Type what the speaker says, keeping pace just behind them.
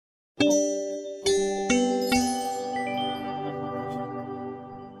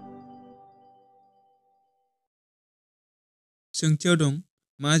सोंथियाव दं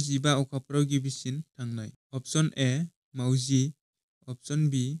मा जिबा अखाफोराव गिबिसिन थांनाय? अप्शन ए मावजि, अप्शन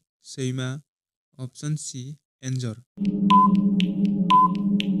बी सैमा, अप्शन सी एन्जर।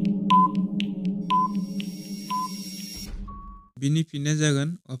 बिनि फिननाया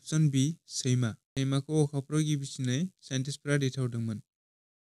जागोन अप्शन बी सैमा। सैमाखौ अखाफोराव गिबिसिनै साइन्टिस्टफोरा दैथायहरदोंमोन।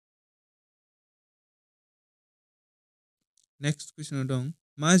 नेक्स्ट कुइसनाव दं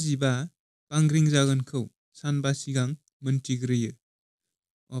मा जिबा बांग्रिं जागोनखौ सानबा सिगां मोनथिग्रोयो?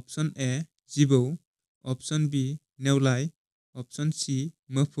 अप्शन ए जिबौ, अप्शन बी नेवलाय, अप्शन सी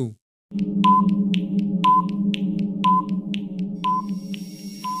मोफौ।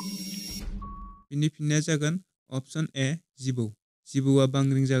 बिनि फिननाया जागोन अप्शन ए जिबौ। जिबौआ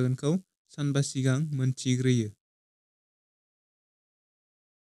बांग्रिं जागोनखौ सानबा सिगां मोनथिग्रोयो।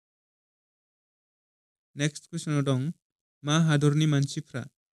 नेक्स्ट कुइसनाव दं मा हादरनि मानसिफ्रा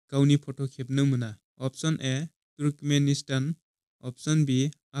गावनि फट' खेबनो मोना? अप्शन ए तुर्कमेनिस्तान, अप्शन बी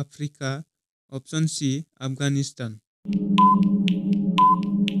आफ्रिका, अप्शन सी आफगानिस्तान।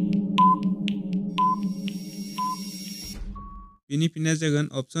 बिनि फिननाया जागोन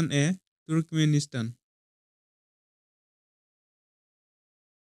अप्शन ए तुर्कमेनिस्तान।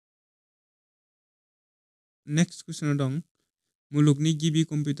 नेक्स्ट कुइसनाव दं मुलुगनि गिबि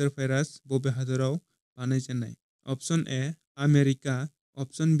कम्पिउटार भाइरास बबे हादराव बानायजेन्नाय? अप्शन ए आमेरिका,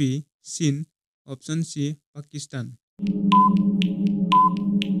 अप्शन बी चीन, अप्शन सी पाकिस्तान।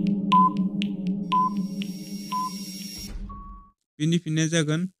 बिनि फिननाया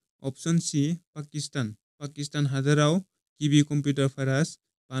जागोन अप्शन सी पाकिस्तान। पाकिस्तान हादोराव गिबि कम्पिउटार भाइरास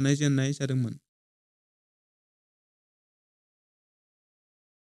बानायजेन्नाय जादोंमोन।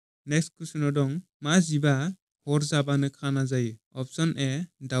 नेक्स्ट कुइसनाव दं मा जिबा हर जाबानो खाना जायो? अप्शन ए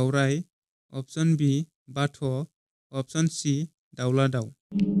दावराय, अप्शन बी बाथ', अप्शन सी दाउला दाउ।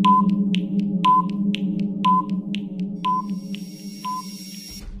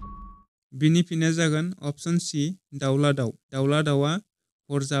 बिनि फिननाया जागोन अप्शन सी दाउला दाउ। दाउला दाउआ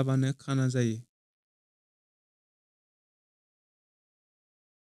हर जाबानो खाना जायो।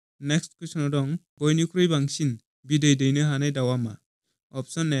 नेक्स्ट कुइसनाव दं बयनिख्रुइ बांसिन बिदै दैनो हानाय दाउआ मा?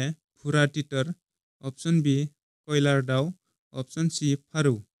 अप्शन ए भुरा तितर, अप्शन बी कयलार दाउ, अप्शन सी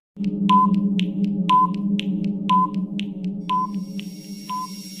फारौ।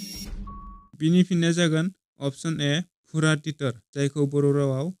 बिनि फिननाया जागोन अप्शन ए भुरा तितर, जायखौ बर'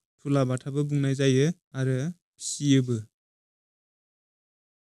 रावाव थुला बाथाबो बुंनाय जायो आरो फिसियोबो।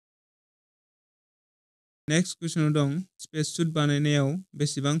 नेक्स्ट कुइसनाव दं स्पेस सुट बानायनायाव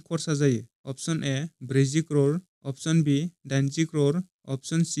बेसेबां खरसा जायो? अप्शन ए 40 करोड़, अप्शन बी 80 करोड़,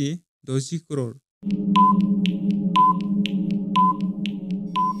 अप्शन सी 60 करोड़।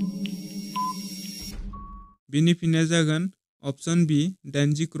 बिनि फिननाया जागोन अप्शन बी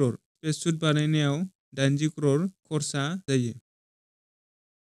 80 करोड़। स्पेस सुट बानायनायाव 80 करोड़ खरसा जायो।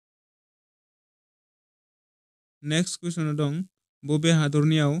 नेक्स्ट कुइसनाव दं बबे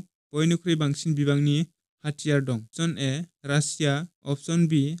हादरनियाव बयनिख्रुइ बांसिन बिबांनि हाथियार दं? अप्शन ए रासिया, अप्शन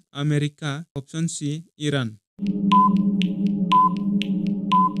बी आमेरिका, अप्शन सी इरान।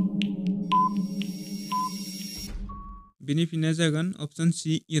 बिनि फिननाया जागोन अप्शन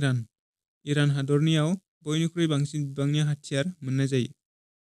सी इरान। इरान हादरनियाव बयनिख्रुइ बांसिन बिबांनि हाथियार मोननाय जायो।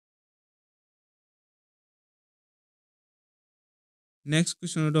 नेक्स्ट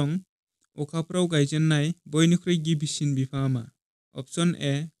कुइसनाव दं अखाफोराव गायजेन्नाय बयनिख्रुइ गिबिसिन बिफाङा मा? अप्शन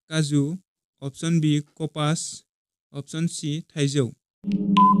ए काजु, अप्शन बी कपास, अप्शन सी थाइजौ।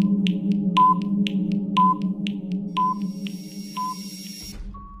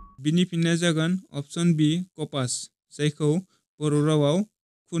 बिनि फिननाया जागोन अप्शन बी कपास, जायखौ बर' रावाव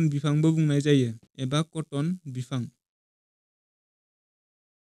खुन बिफांबो बुंनाय जायो एबा कटन बिफां।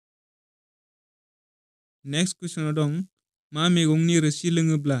 नेक्स्ट कुइसनाव दं मा मैगंनि रोसि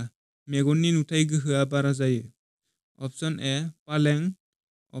लोङोब्ला मेगननि नुथाय गोहोआ बारा जायो? अप्शन ए पालें,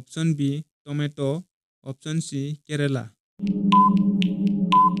 अप्शन बी टमेट', अप्शन सी केरेला।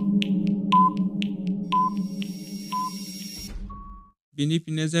 बिनि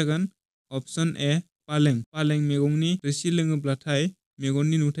फिननाया जागोन अप्शन ए पालें। पालें मैगंनि रोसि लोङोब्लाथाय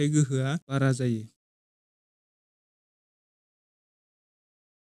मेगननि नुथाय गोहोआ बारा जायो।